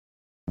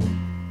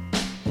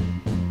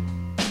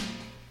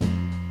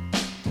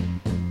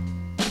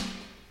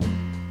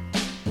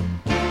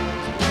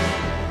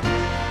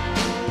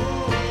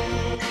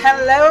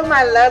Hello,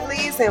 my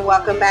lovelies, and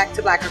welcome back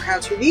to Black Girl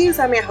Couch Reviews.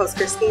 I'm your host,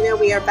 Christina.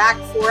 We are back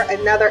for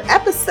another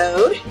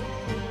episode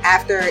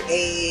after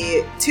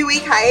a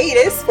 2-week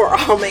hiatus for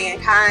All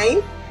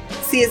Mankind.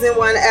 Season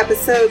 1,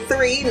 Episode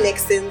 3,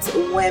 Nixon's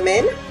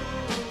Women.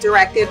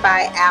 Directed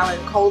by Alan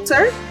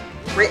Coulter.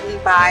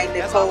 Written by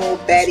Nicole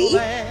Beatty.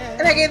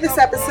 And I gave this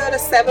episode a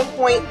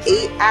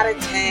 7.8 out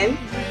of 10.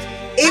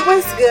 It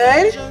was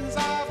good.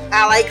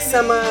 I like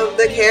some of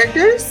the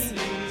characters,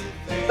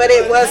 but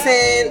it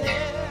wasn't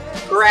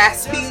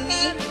grasping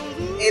me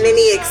in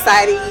any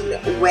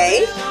exciting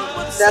way.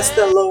 Thus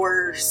the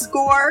lower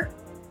score.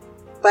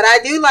 But I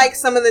do like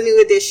some of the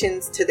new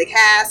additions to the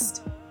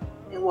cast,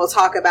 and we'll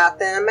talk about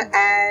them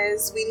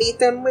as we meet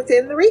them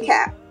within the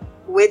recap,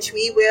 which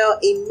we will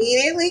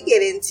immediately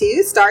get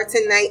into. Starts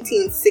in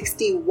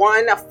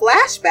 1961, a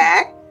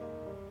flashback.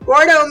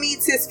 Gordo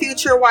meets his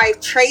future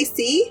wife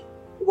Tracy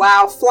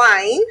while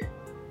flying.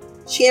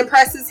 She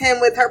impresses him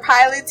with her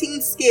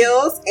piloting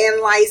skills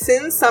and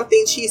license,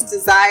 something she's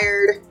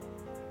desired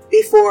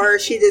before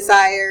she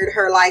desired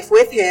her life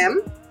with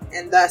him,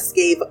 and thus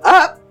gave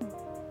up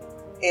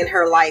in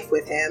her life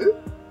with him.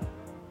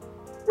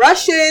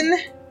 Russian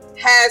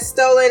has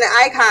stolen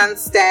icon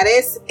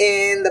status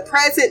in the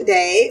present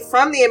day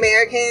from the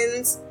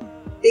Americans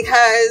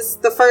because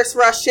the first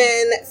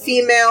Russian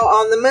female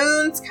on the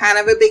moon's kind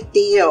of a big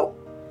deal.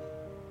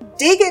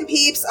 Dig and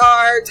Peeps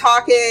are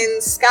talking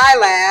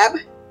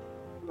Skylab,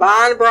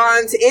 Von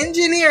Braun's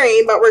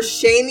engineering, but we're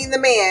shaming the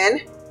man.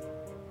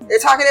 They're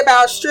talking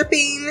about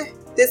stripping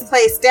this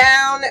place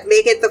down,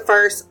 make it the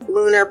first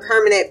lunar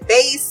permanent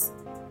base,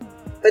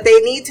 but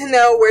they need to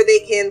know where they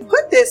can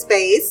put this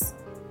base.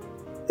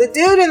 The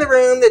dude in the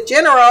room, the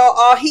general,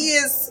 all he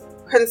is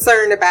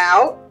concerned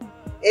about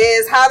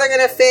is how they're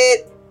going to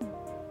fit,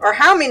 or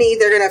how many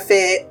they're going to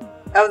fit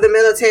of the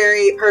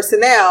military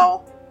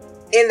personnel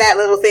in that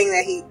little thing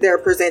that they're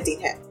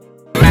presenting him.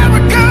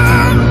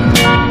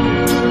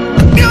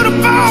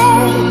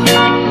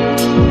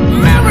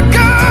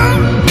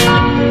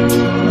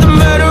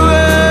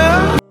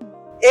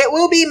 It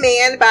will be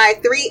manned by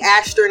 3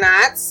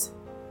 astronauts,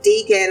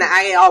 Deacon,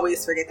 I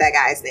always forget that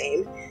guy's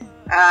name,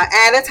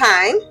 at a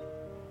time.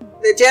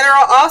 The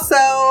general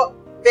also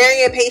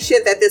very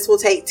impatient that this will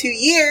take 2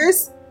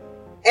 years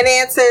and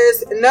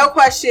answers no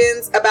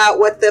questions about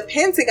what the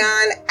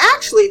Pentagon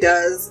actually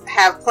does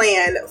have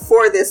planned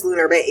for this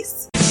lunar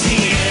base.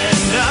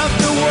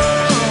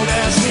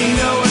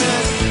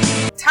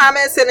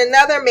 Thomas and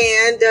another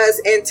man does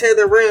enter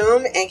the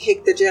room and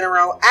kick the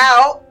general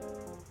out.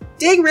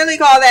 Dig really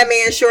called that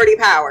man Shorty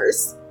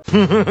Powers.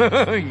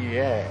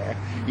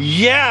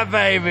 Yeah,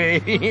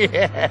 baby.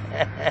 Yeah.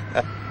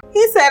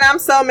 He said, "I'm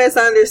so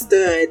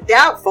misunderstood."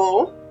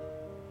 Doubtful.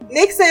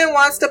 Nixon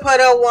wants to put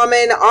a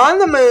woman on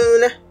the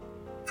moon,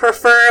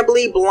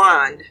 preferably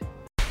blonde.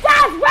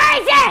 That's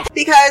racist!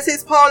 Because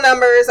his poll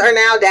numbers are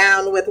now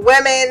down with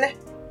women.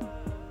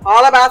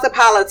 All about the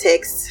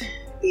politics,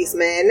 these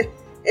men.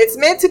 It's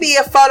meant to be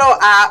a photo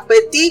op,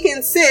 but Deke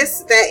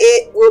insists that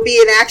it will be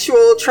an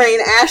actual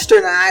trained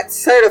astronaut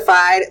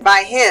certified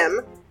by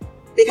him,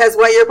 because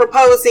what you're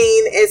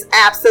proposing is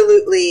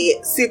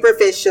absolutely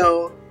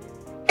superficial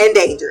and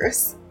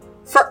dangerous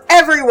for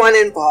everyone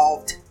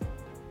involved.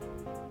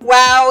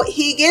 While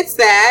he gets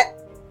that,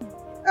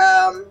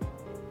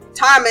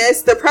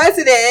 Thomas, the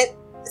president,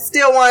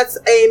 still wants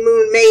a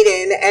moon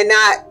maiden and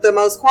not the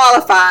most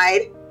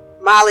qualified,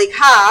 Molly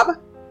Cobb,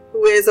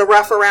 who is a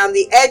rough around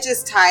the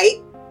edges type,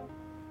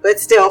 but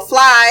still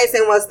flies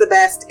and was the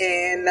best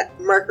in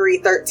Mercury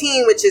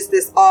 13, which is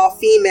this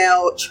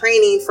all-female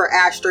training for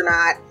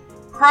astronaut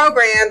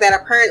program that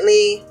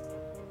apparently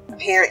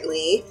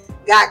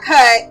got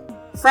cut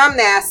from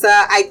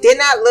NASA. I did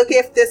not look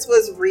if this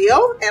was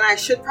real, and I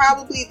should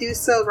probably do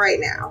so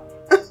right now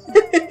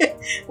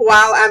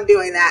while I'm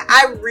doing that.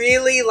 I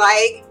really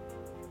like,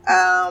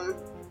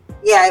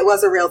 it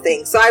was a real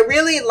thing. So I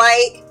really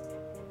like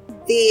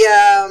the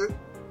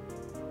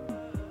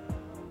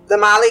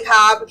Molly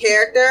Cobb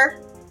character,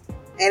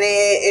 and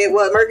it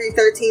was Mercury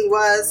 13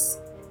 was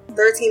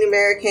 13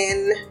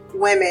 American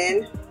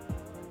women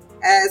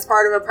as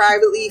part of a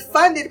privately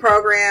funded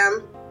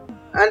program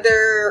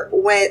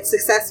underwent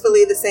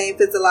successfully the same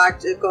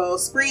physiological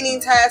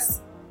screening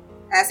tests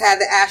as had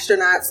the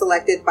astronauts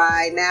selected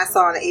by NASA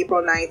on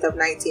April 9th of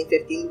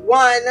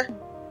 1951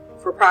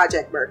 for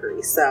Project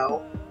Mercury.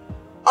 So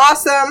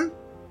awesome.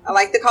 I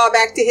like the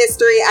callback to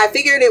history. I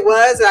figured it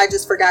was, and I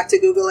just forgot to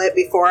Google it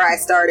before I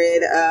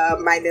started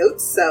my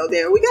notes. So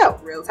there we go.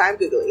 Real-time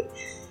Googling.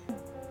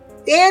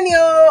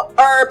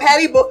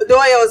 Patty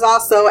Doyle is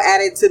also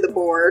added to the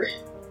board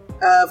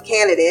of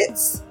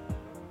candidates.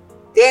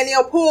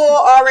 Daniel Poole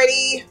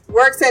already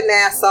works at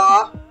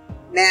NASA.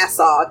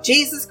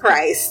 Jesus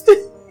Christ.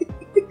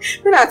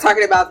 We're not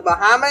talking about the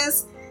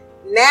Bahamas.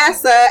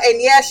 NASA,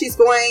 and yes, she's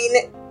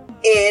going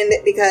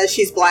in because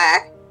she's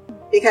black.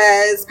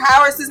 Because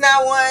Powers does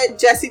not want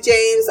Jesse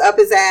James up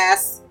his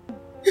ass.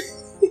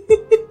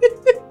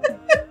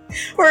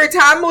 Or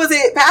was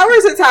it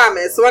Powers or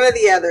Thomas? One or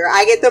the other.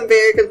 I get them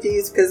very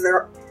confused because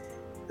they're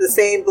the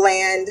same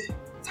bland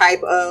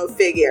type of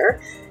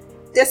figure.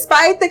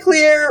 Despite the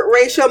clear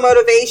racial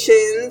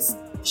motivations,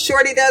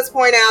 Shorty does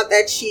point out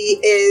that she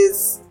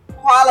is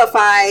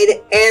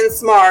qualified and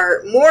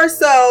smart, more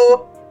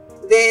so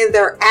than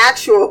their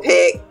actual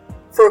pick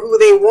for who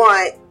they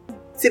want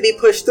to be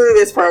pushed through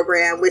this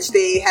program, which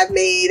they have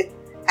made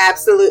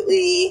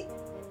absolutely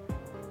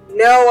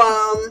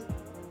no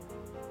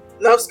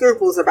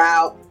scruples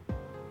about.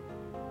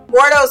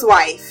 Gordo's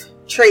wife,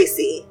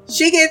 Tracy,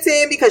 she gets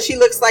in because she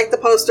looks like the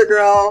poster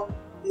girl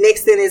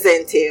Nixon is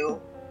into.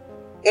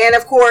 And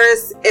of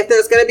course, if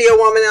there's going to be a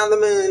woman on the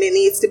moon, it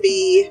needs to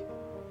be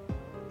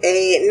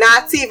a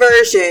Nazi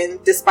version,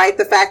 despite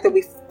the fact that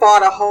we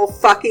fought a whole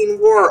fucking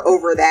war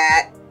over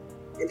that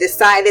and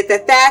decided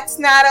that that's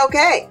not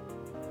okay.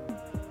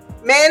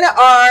 Men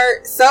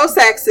are so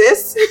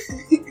sexist,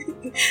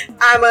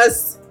 I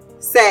must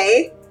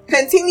say,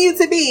 continue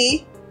to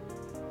be,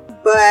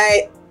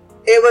 but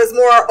it was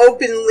more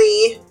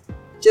openly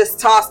just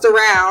tossed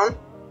around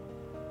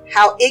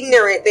how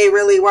ignorant they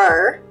really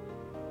were.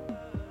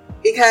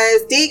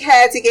 Because Deke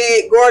had to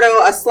get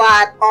Gordo a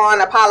slot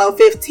on Apollo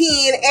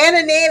 15 and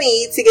a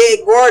nanny to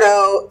get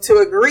Gordo to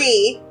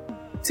agree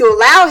to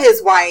allow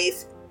his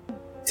wife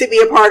to be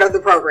a part of the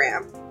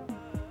program.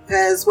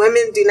 Because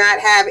women do not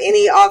have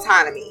any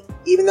autonomy.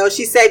 Even though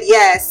she said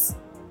yes,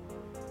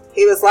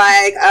 he was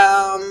like,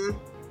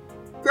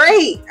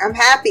 great, I'm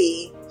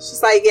happy.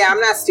 She's like, yeah,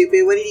 I'm not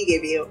stupid. What did he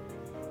give you?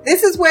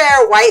 This is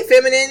where white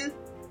feminism,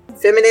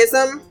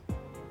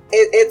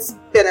 it's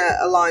been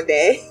a long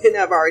day and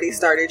I've already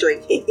started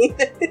drinking.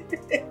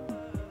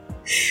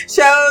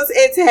 Shows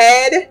its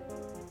head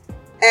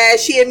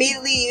as she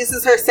immediately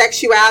uses her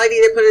sexuality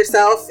to put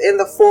herself in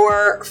the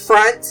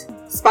forefront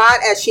spot,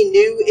 as she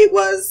knew it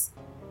was,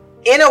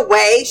 in a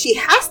way, she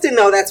has to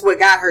know that's what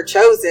got her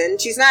chosen.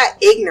 She's not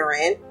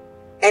ignorant.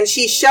 And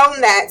she's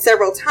shown that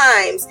several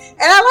times.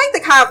 And I like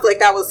the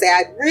conflict, I will say.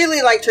 I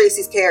really like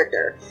Tracy's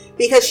character.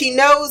 Because she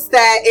knows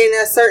that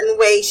in a certain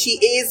way she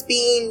is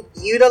being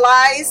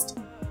utilized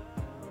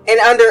and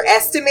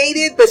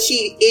underestimated. But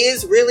she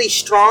is really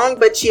strong.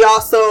 But she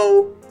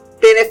also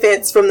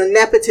benefits from the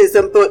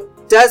nepotism. But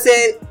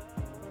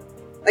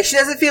she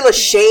doesn't feel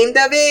ashamed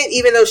of it.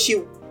 Even though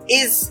she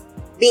is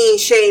being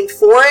shamed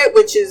for it.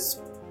 Which is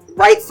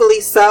rightfully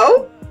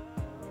so.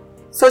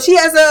 So she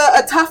has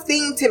a tough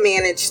thing to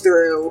manage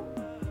through,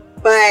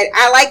 but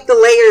I like the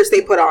layers they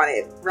put on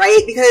it,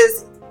 right?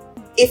 Because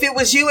if it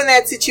was you in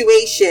that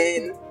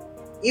situation,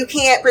 you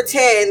can't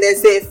pretend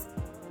as if,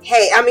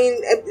 hey, I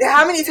mean,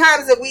 how many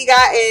times have we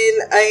gotten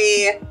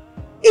a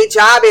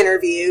job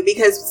interview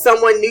because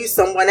someone knew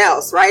someone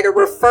else, right? A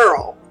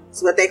referral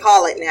is what they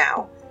call it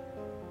now.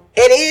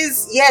 It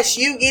is, yes,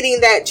 you getting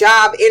that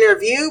job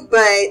interview,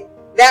 but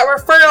that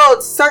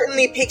referral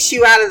certainly picks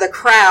you out of the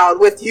crowd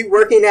with you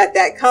working at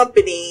that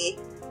company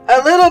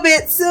a little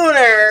bit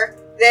sooner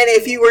than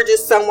if you were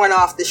just someone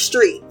off the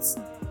streets.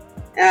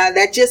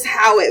 That's just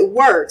how it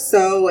works.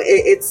 So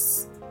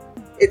it's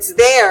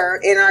there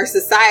in our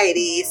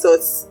society. So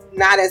it's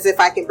not as if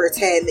I can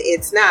pretend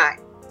it's not.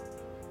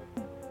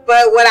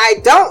 But what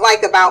I don't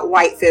like about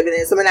white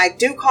feminism, and I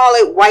do call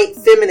it white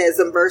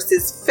feminism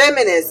versus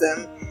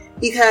feminism,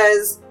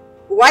 because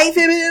white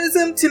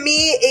feminism to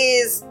me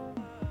is,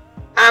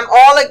 I'm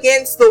all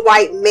against the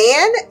white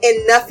man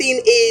and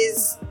nothing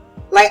is,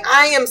 like,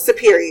 I am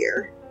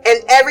superior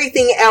and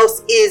everything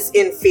else is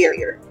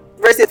inferior.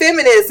 Versus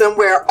feminism,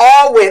 where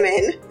all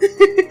women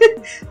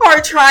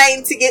are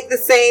trying to get the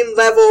same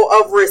level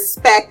of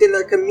respect in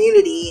their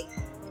community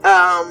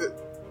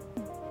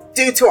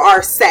due to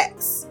our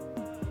sex.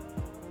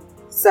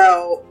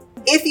 So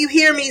if you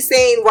hear me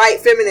saying white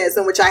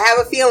feminism, which I have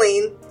a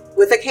feeling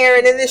with a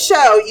Karen in this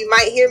show, you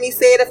might hear me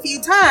say it a few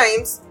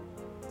times.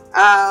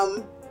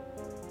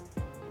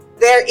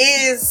 There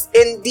is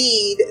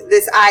indeed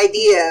this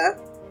idea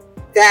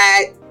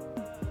that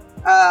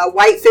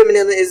white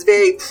feminism is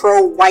very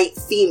pro-white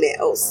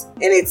females,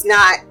 and it's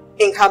not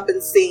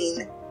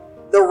encompassing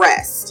the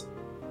rest.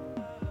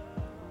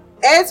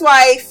 Ed's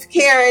wife,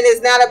 Karen,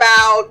 is not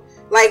about,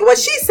 like, what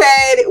she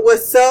said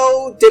was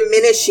so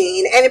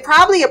diminishing, and it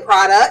probably a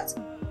product,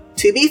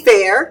 to be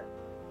fair,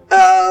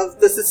 of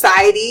the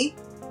society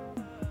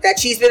that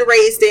she's been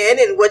raised in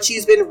and what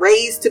she's been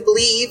raised to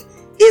believe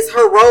is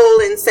her role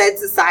in said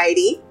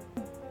society.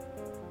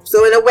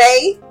 So in a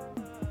way,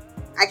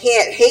 I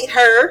can't hate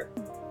her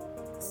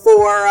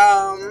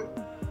for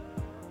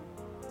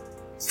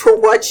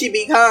what she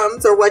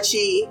becomes or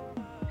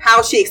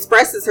how she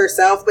expresses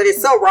herself, but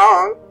it's so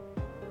wrong.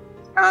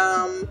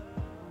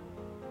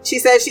 She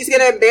says she's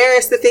gonna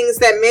embarrass the things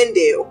that men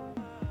do.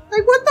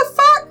 Like, what the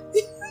fuck?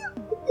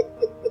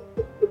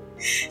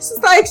 She's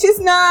like, she's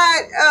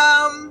not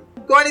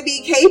going to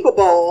be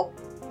capable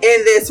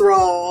in this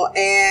role,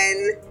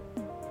 and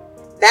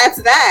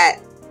that's that.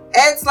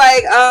 Ed's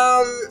like,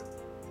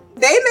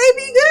 they may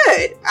be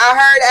good. I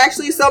heard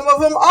actually some of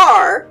them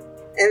are,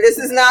 and this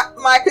is not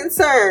my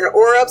concern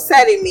or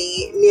upsetting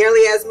me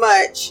nearly as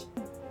much.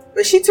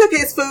 But she took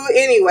his food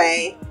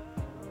anyway.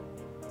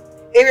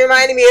 It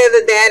reminded me of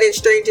the dad in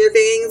Stranger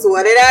Things.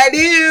 What did I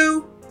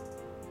do?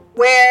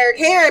 Where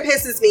Karen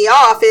pisses me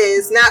off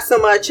is not so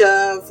much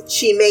of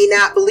she may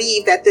not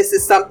believe that this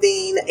is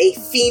something a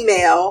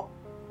female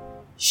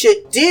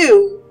should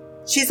do.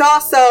 She's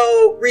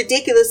also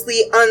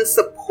ridiculously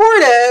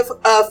unsupportive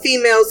of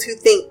females who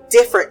think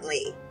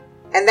differently.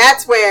 And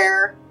that's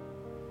where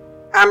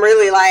I'm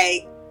really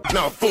like,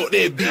 nah, fuck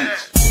that bitch.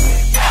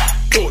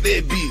 Fuck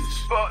that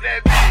bitch. Fuck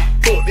that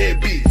bitch. Fuck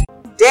that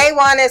bitch. Day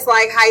one is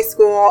like high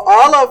school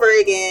all over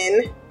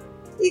again.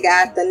 You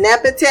got the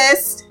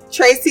nepotist,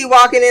 Tracy,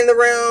 walking in the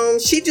room.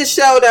 She just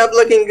showed up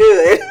looking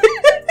good.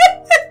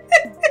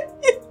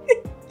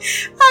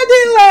 I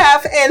did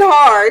laugh and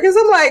hard because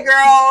I'm like,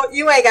 girl,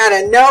 you ain't got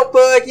a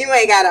notebook. You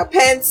ain't got a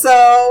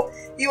pencil.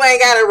 You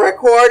ain't got a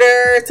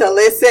recorder to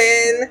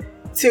listen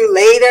to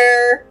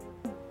later.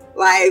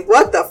 Like,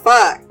 what the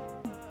fuck?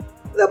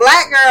 The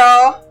black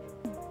girl,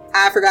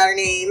 I forgot her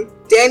name,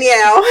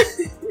 Danielle,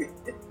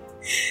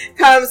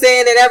 comes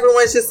in and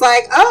everyone's just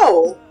like,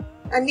 oh,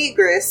 a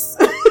negress.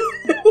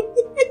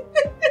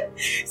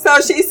 So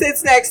she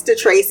sits next to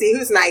Tracy,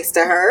 who's nice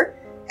to her.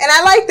 And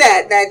I like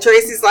that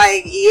Tracy's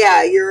like,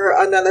 yeah,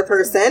 you're another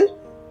person.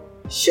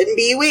 Shouldn't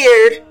be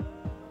weird.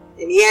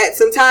 And yet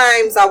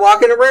sometimes I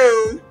walk in a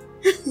room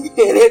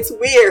and it's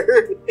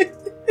weird.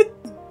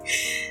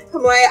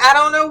 I'm like, I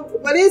don't know.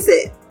 What is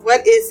it?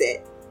 What is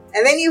it?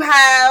 And then you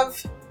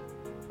have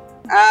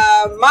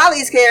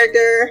Molly's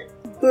character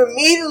who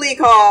immediately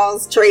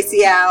calls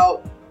Tracy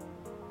out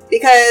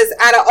because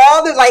out of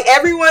all the, like,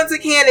 everyone's a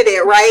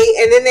candidate, right?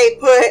 And then they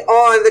put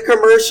on the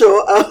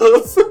commercial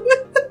of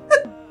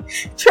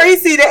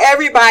Tracy to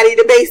everybody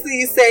to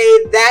basically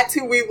say, that's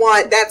who we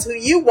want. That's who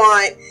you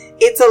want.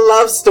 It's a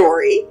love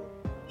story.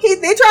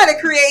 They try to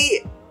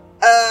create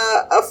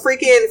a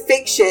freaking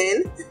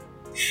fiction.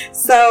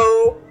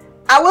 So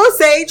I will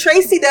say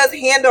Tracy does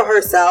handle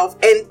herself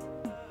and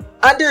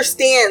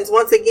understands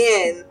once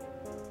again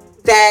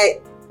that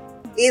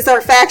these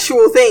are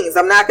factual things.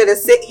 I'm not going to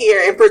sit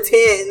here and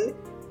pretend.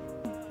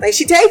 Like,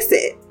 she takes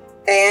it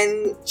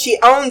and she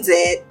owns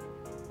it,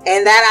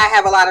 and that I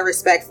have a lot of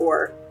respect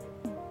for.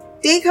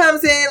 Dee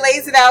comes in,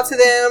 lays it out to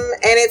them,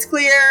 and it's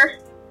clear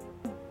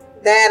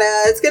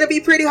that it's going to be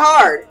pretty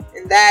hard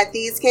and that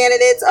these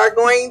candidates are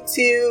going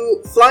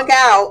to flunk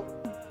out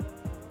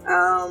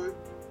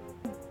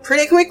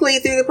pretty quickly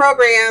through the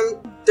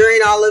program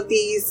during all of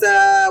these,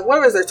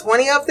 what was there,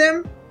 20 of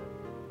them?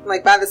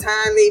 Like, by the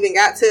time they even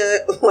got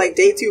to, like,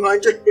 day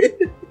 200,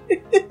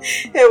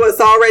 it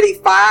was already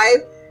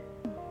 5.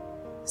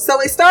 So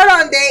we start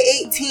on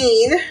day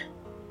 18.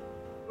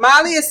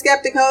 Molly is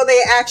skeptical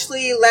they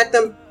actually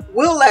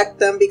will let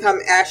them become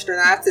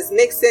astronauts, as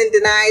Nixon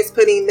denies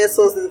putting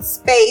missiles in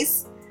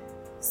space,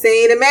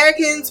 saying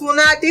Americans will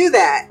not do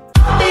that.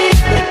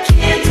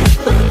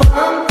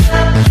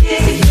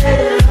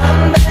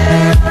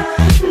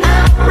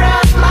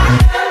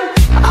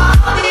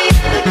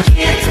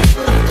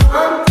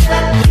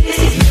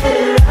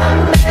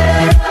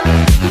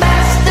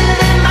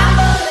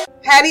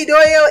 Patty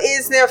Doyle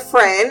is their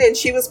friend, and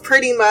she was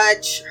pretty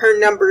much her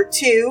number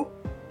 2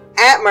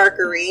 at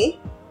Mercury.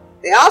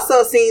 They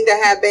also seem to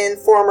have been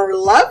former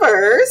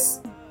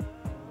lovers.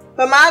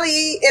 But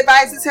Molly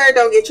advises her,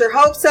 don't get your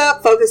hopes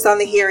up, focus on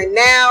the here and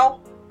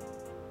now.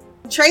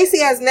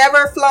 Tracy has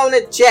never flown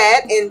a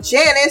jet, and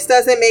Janice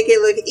doesn't make it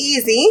look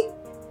easy,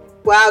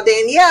 while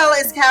Danielle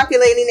is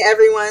calculating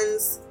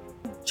everyone's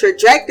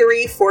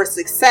trajectory for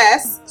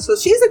success. So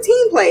she's a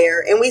team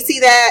player, and we see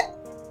that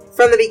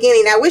from the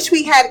beginning. I wish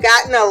we had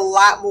gotten a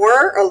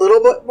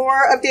little bit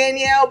more of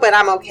Danielle, but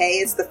I'm okay.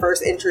 It's the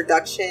first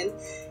introduction.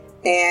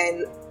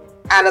 And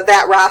out of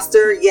that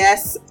roster,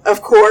 yes,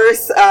 of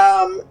course.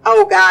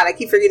 Oh God, I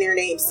keep forgetting her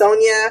name.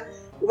 Sonia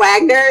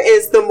Wagner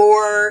is the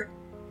more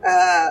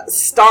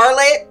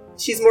starlet.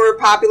 She's more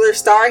popular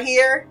star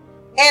here.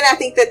 And I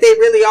think that they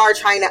really are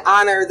trying to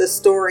honor the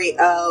story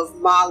of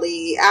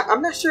Molly.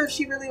 I'm not sure if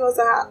she really was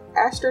an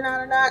astronaut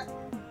or not.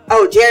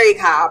 Oh, Jerry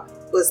Cobb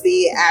was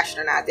the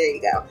astronaut. There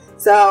you go.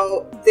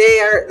 So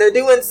they're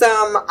doing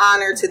some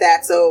honor to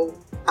that, so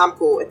I'm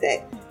cool with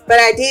it. But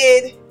I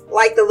did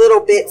like the little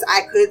bits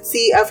I could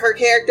see of her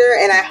character,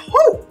 and I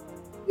hope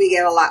we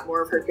get a lot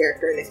more of her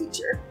character in the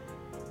future.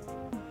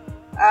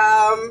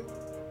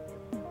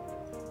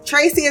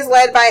 Tracy is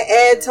led by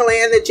Ed to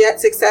land the jet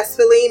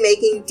successfully,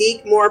 making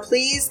Deke more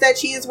pleased that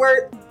she is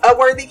a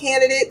worthy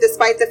candidate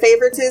despite the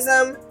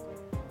favoritism.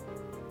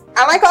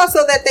 I like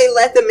also that they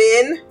let them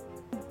in,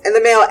 and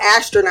the male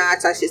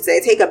astronauts, I should say,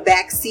 take a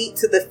back seat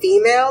to the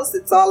females.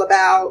 It's all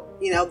about,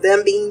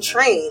 them being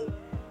trained.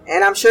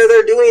 And I'm sure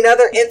they're doing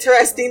other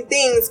interesting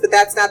things, but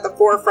that's not the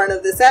forefront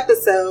of this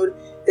episode.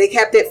 They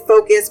kept it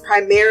focused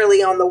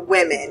primarily on the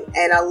women.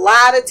 And a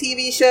lot of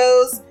TV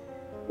shows,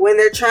 when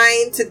they're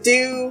trying to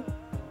do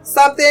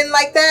something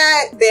like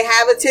that, they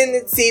have a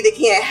tendency to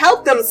can't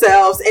help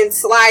themselves and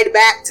slide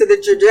back to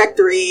the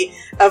trajectory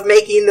of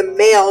making the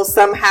males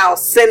somehow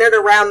centered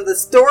around the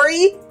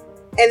story.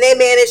 And they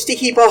managed to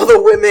keep all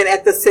the women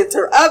at the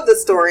center of the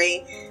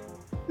story.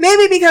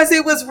 Maybe because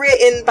it was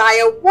written by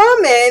a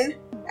woman.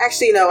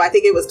 Actually, no, I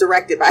think it was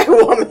directed by a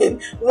woman.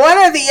 One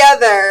or the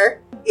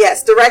other.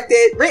 Yes,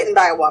 directed, written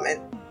by a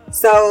woman.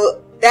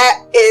 So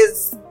that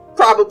is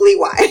probably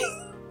why.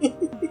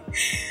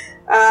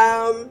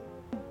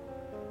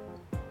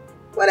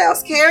 What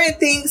else? Karen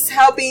thinks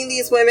helping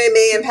these women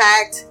may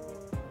impact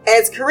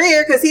Ed's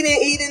career because he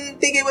didn't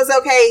think it was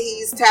okay.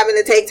 He's having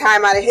to take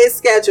time out of his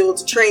schedule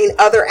to train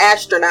other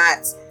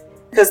astronauts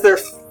because they're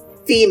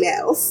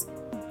females.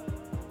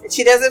 And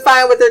she doesn't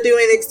find what they're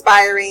doing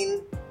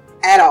inspiring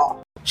at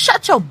all.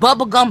 Shut your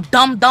bubblegum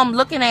dumb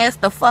looking ass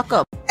the fuck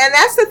up. And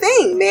that's the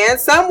thing, man.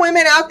 Some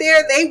women out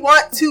there, they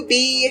want to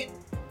be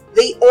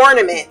the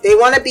ornament. They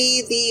want to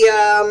be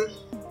the,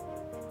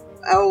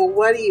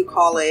 what do you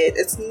call it?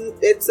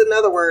 It's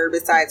another word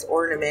besides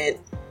ornament.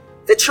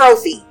 The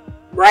trophy,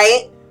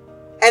 right?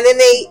 And then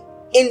they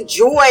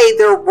enjoy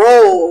their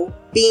role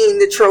being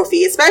the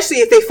trophy, especially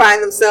if they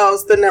find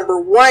themselves the number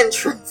one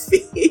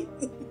trophy.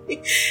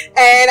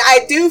 And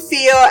I do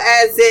feel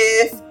as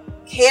if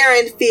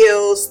Karen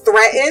feels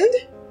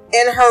threatened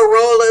in her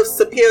role of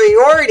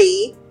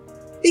superiority,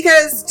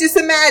 because just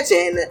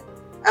imagine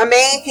a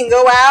man can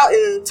go out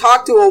and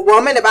talk to a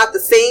woman about the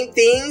same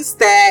things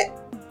that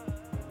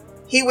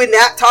he would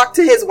not talk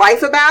to his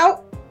wife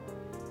about.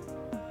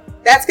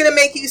 That's going to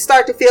make you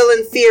start to feel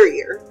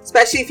inferior,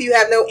 especially if you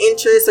have no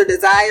interest or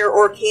desire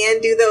or can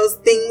do those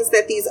things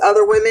that these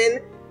other women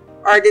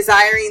are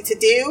desiring to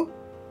do.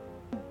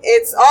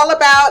 It's all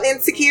about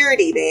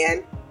insecurity,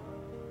 man.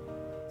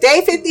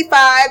 Day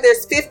 55,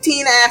 there's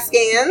 15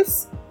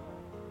 Afghans.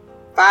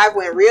 5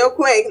 went real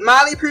quick.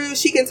 Molly proves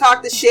she can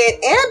talk the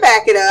shit and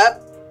back it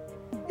up,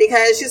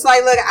 because she's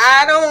like, look,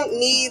 I don't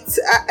need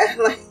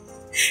to...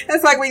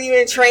 That's like when you're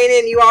in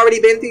training, you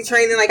already been through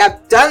training. Like,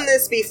 I've done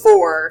this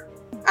before.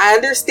 I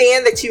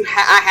understand that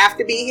I have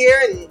to be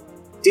here and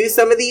do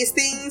some of these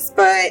things,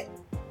 but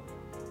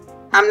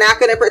I'm not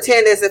going to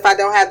pretend as if I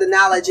don't have the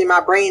knowledge in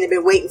my brain and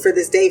been waiting for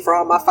this day for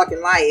all my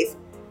fucking life.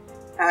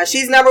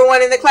 She's number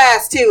 1 in the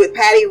class, too, with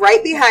Patty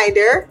right behind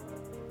her.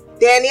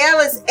 Danielle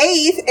is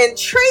 8th, and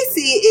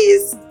Tracy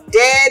is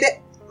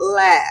dead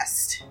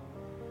last.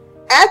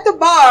 At the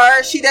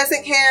bar, she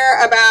doesn't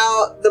care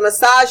about the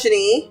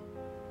misogyny.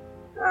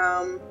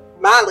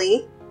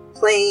 Molly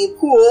playing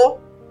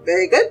pool,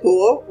 very good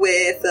pool,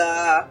 with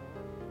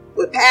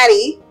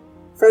Patty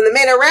from the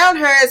men around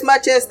her, as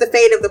much as the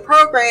fate of the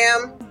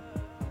program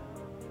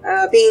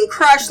being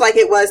crushed like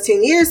it was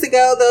 10 years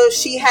ago. Though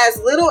she has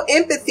little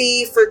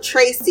empathy for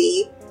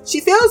Tracy, she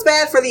feels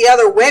bad for the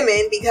other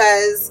women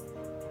because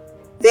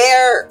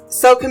they're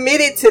so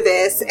committed to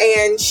this,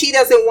 and she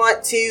doesn't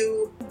want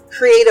to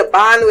create a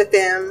bond with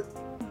them,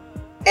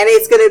 and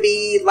it's going to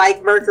be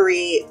like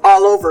Mercury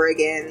all over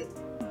again.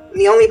 And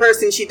the only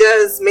person she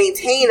does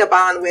maintain a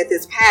bond with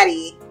is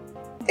Patty,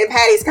 and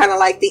Patty's kind of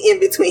like the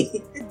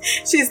in-between.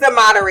 She's the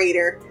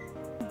moderator.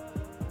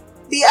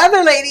 The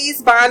other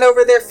ladies bond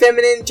over their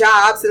feminine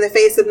jobs in the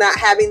face of not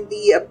having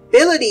the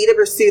ability to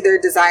pursue their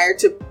desire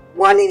to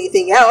want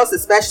anything else,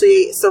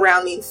 especially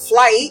surrounding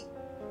flight.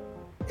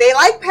 They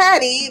like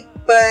Patty,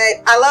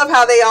 but I love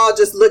how they all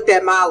just looked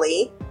at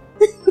Molly.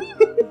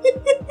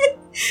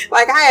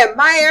 Like, I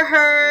admire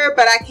her,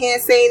 but I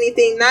can't say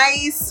anything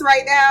nice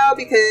right now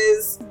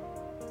because,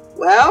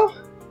 well,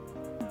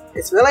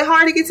 it's really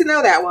hard to get to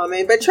know that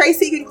woman. But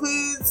Tracy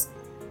concludes,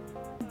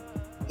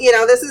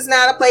 this is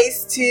not a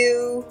place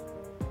to...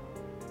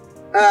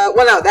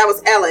 that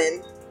was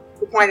Ellen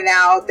who pointed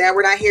out that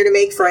we're not here to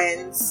make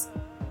friends.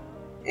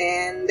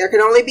 And there can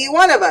only be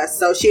one of us.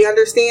 So she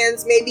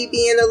understands maybe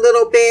being a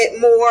little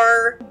bit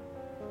more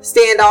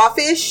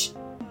standoffish.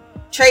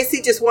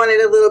 Tracy just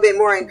wanted a little bit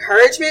more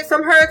encouragement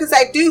from her, because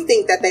I do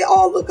think that they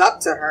all look up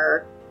to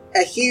her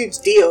a huge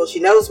deal. She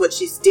knows what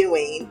she's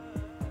doing.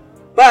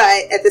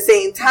 But at the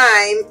same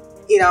time,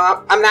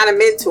 I'm not a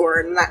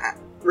mentor. I'm not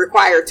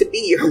required to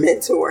be your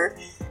mentor.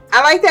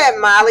 I like that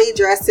Molly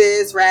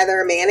dresses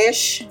rather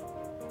mannish.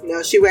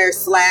 She wears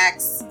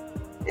slacks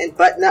and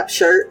button-up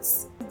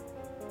shirts.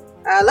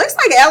 Looks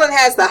like Ellen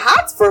has the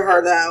hots for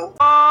her, though.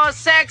 Oh,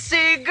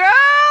 sexy girlfriend!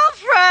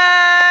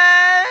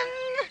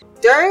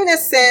 During a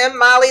sim,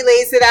 Molly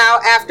lays it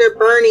out after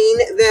burning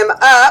them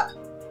up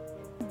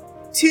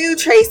to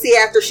Tracy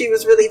after she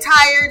was really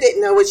tired,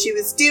 didn't know what she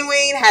was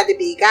doing, had to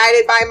be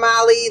guided by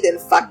Molly, then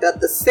fucked up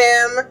the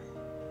sim,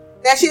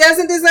 that she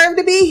doesn't deserve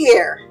to be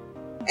here.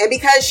 And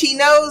because she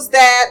knows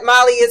that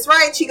Molly is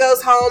right, she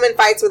goes home and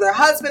fights with her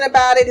husband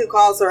about it, who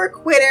calls her a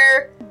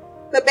quitter.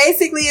 But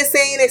basically is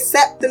saying,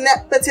 accept the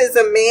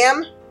nepotism,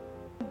 ma'am.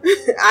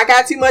 I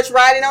got too much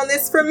riding on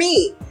this for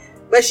me.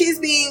 But she's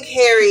being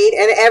carried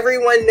and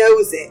everyone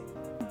knows it.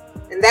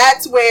 And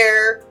that's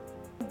where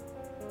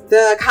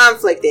the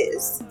conflict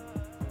is.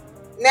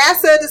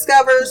 NASA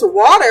discovers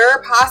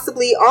water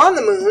possibly on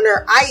the moon,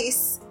 or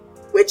ice,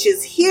 which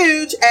is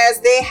huge,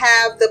 as they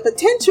have the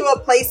potential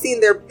of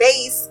placing their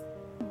base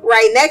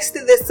right next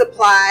to this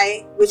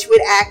supply, which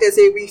would act as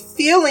a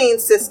refueling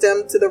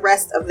system to the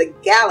rest of the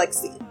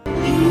galaxy.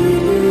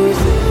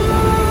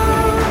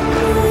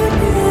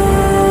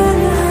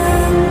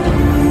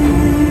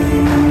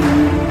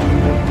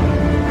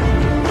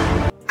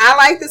 I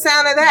like the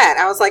sound of that.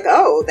 I was like,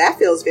 oh, that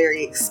feels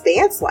very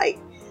Expanse-like.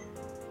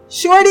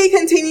 Shorty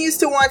continues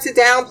to want to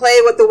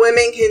downplay what the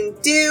women can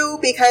do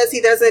because he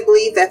doesn't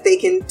believe that they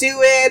can do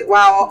it,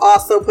 while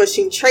also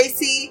pushing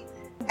Tracy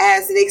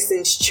as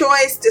Nixon's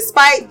choice,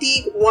 despite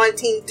Deke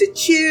wanting to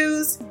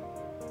choose.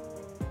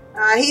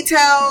 He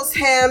tells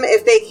him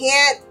if they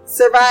can't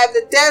survive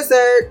the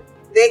desert,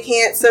 they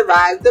can't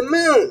survive the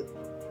moon.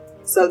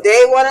 So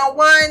day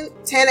 101,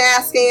 10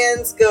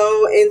 Afghans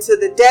go into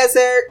the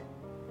desert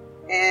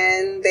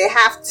and they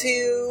have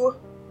to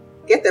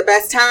get their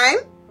best time.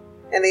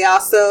 And they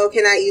also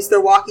cannot use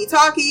their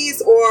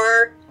walkie-talkies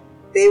or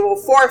they will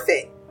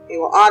forfeit. They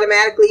will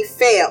automatically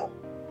fail.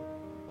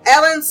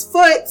 Ellen's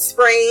foot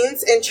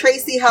sprains and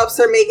Tracy helps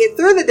her make it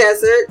through the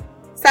desert,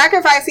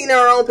 sacrificing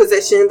her own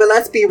position. But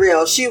let's be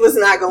real, she was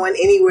not going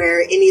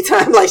anywhere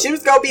anytime. Like, she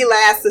was going to be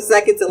last, the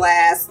second to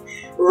last,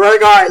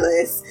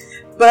 regardless.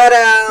 But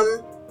I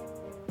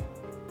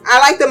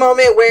like the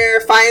moment where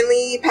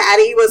finally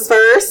Patty was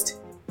first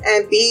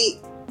and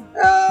beat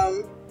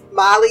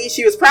Molly.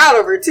 She was proud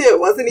of her too.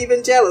 Wasn't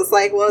even jealous.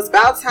 Like, well, it's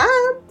about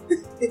time.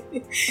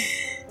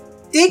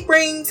 Deke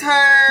brings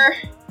her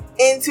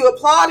in to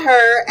applaud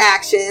her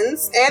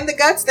actions and the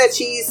guts that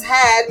she's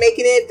had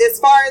making it this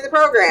far in the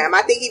program.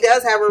 I think he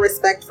does have a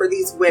respect for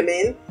these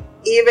women,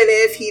 even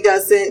if he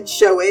doesn't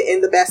show it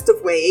in the best of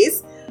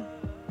ways.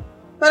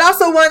 But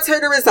also wants her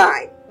to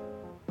resign.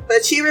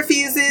 But she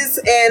refuses,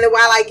 and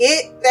while I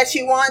get that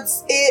she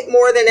wants it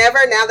more than ever,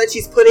 now that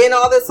she's put in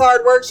all this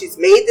hard work, she's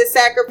made this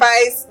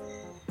sacrifice,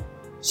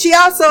 she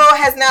also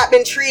has not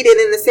been treated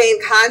in the same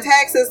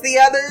context as the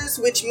others,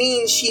 which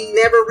means she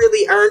never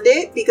really earned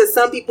it, because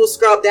some people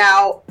scrubbed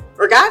out,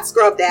 or got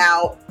scrubbed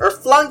out, or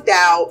flunked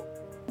out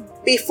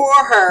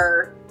before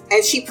her,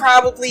 and she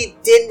probably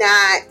did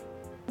not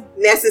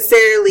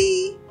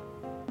necessarily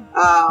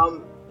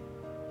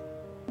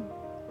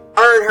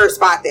earn her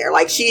spot there.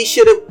 Like, she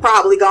should have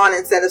probably gone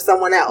instead of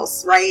someone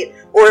else, right?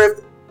 Or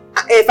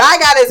if I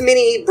got as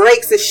many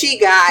breaks as she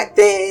got,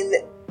 then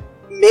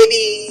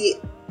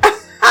maybe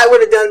I would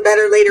have done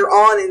better later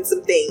on in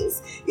some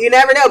things. You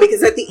never know,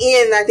 because at the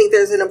end, I think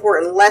there's an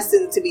important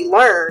lesson to be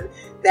learned,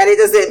 that it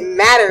doesn't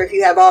matter if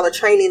you have all the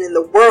training in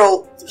the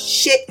world,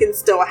 shit can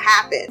still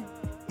happen.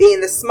 Being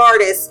the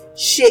smartest,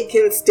 shit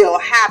can still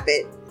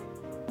happen.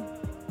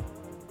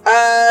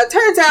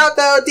 Turns out,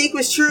 though, Deke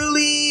was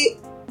truly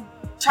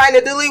trying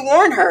to duly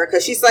warn her,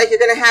 because she's like, you're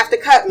going to have to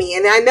cut me.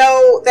 And I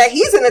know that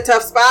he's in a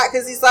tough spot,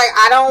 because he's like,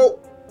 I don't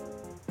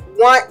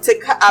want to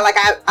cut.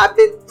 I've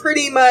been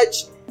pretty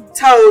much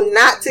told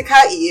not to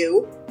cut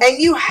you, and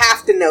you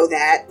have to know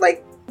that.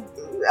 Like,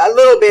 a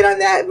little bit on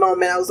that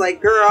moment, I was like,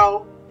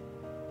 girl,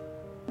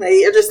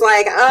 you're just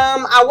like,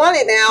 I want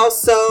it now,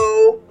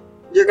 so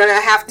you're going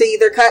to have to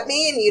either cut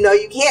me, and you know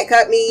you can't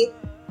cut me,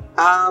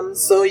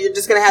 so you're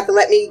just going to have to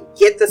let me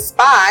get the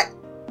spot.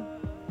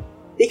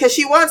 Because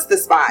she wants the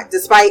spot,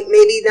 despite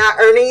maybe not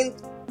earning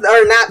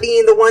or not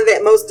being the one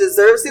that most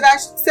deserves it, I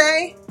should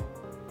say.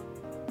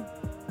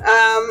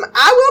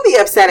 I will be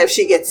upset if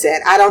she gets it.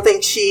 I don't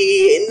think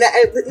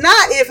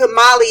not if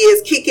Molly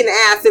is kicking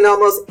ass in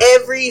almost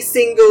every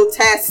single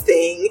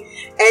testing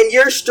and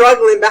you're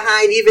struggling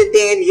behind even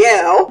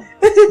Danielle.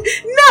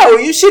 No,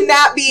 you should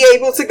not be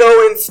able to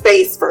go in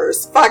space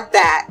first. Fuck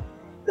that.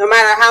 No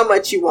matter how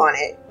much you want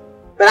it.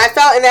 But I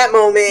felt in that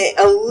moment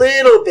a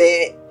little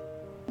bit,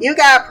 you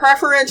got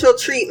preferential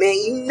treatment.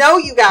 You know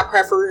you got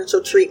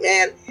preferential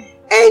treatment.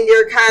 And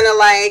you're kind of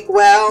like,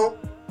 well,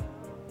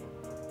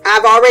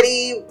 I've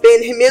already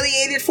been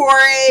humiliated for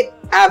it.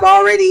 I've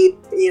already,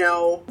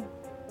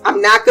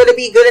 I'm not going to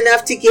be good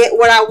enough to get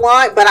what I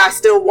want, but I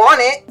still want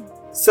it.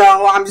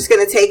 So I'm just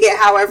going to take it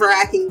however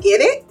I can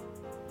get it.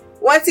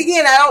 Once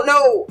again, I don't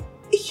know,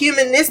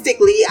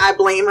 humanistically, I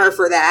blame her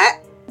for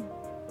that.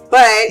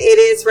 But it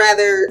is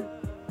rather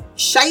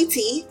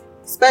shitey,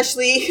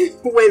 especially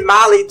when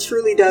Molly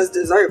truly does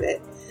deserve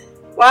it.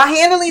 While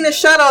handling the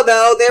shuttle,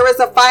 though, there was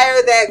a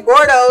fire that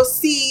Gordo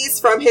sees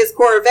from his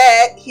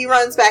Corvette. He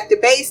runs back to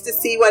base to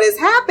see what has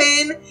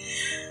happened.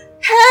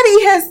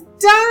 Patty has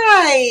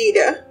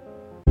died.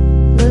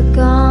 Look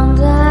on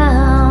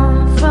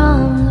down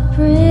from the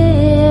bridge.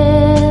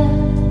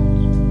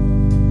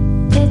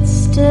 It's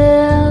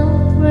still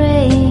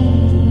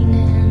raining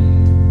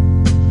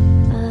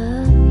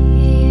up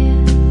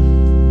here.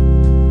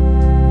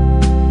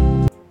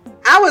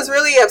 I was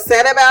really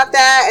upset about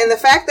that, and the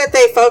fact that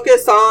they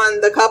focused on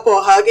the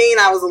couple hugging,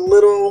 I was a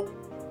little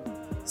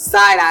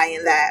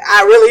side-eyeing that.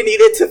 I really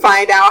needed to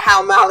find out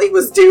how Molly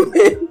was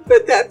doing,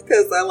 but that's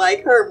because I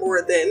like her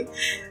more than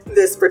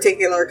this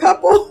particular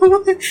couple.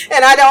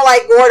 And I don't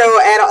like Gordo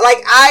at all.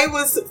 Like, I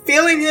was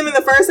feeling him in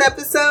the first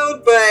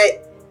episode,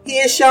 but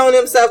he has shown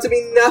himself to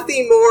be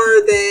nothing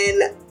more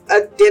than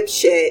a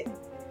dipshit.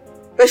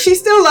 But she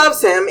still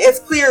loves him. It's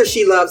clear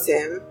she loves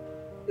him.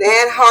 They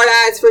had hard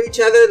eyes for each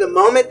other the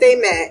moment they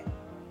met.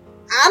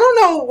 I don't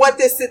know what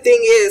this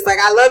thing is. Like,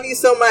 I love you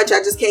so much,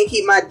 I just can't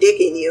keep my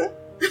dick in you.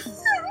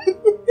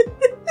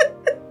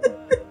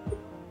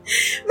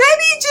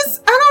 Maybe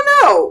just, I don't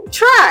know.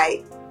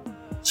 Try.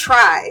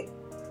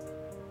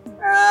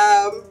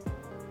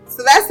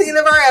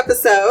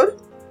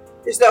 episode.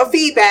 There's no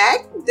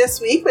feedback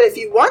this week, but if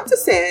you want to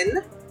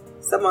send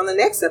some on the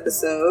next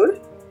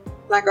episode,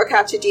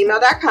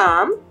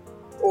 blackgirlcouch@gmail.com,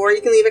 or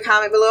you can leave a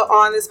comment below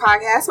on this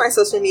podcast. My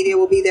social media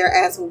will be there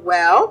as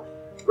well.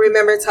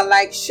 Remember to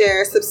like,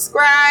 share,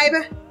 subscribe.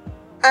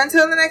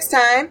 Until the next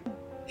time,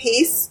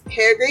 peace,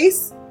 hair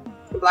grease,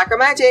 and Black Girl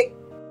Magic.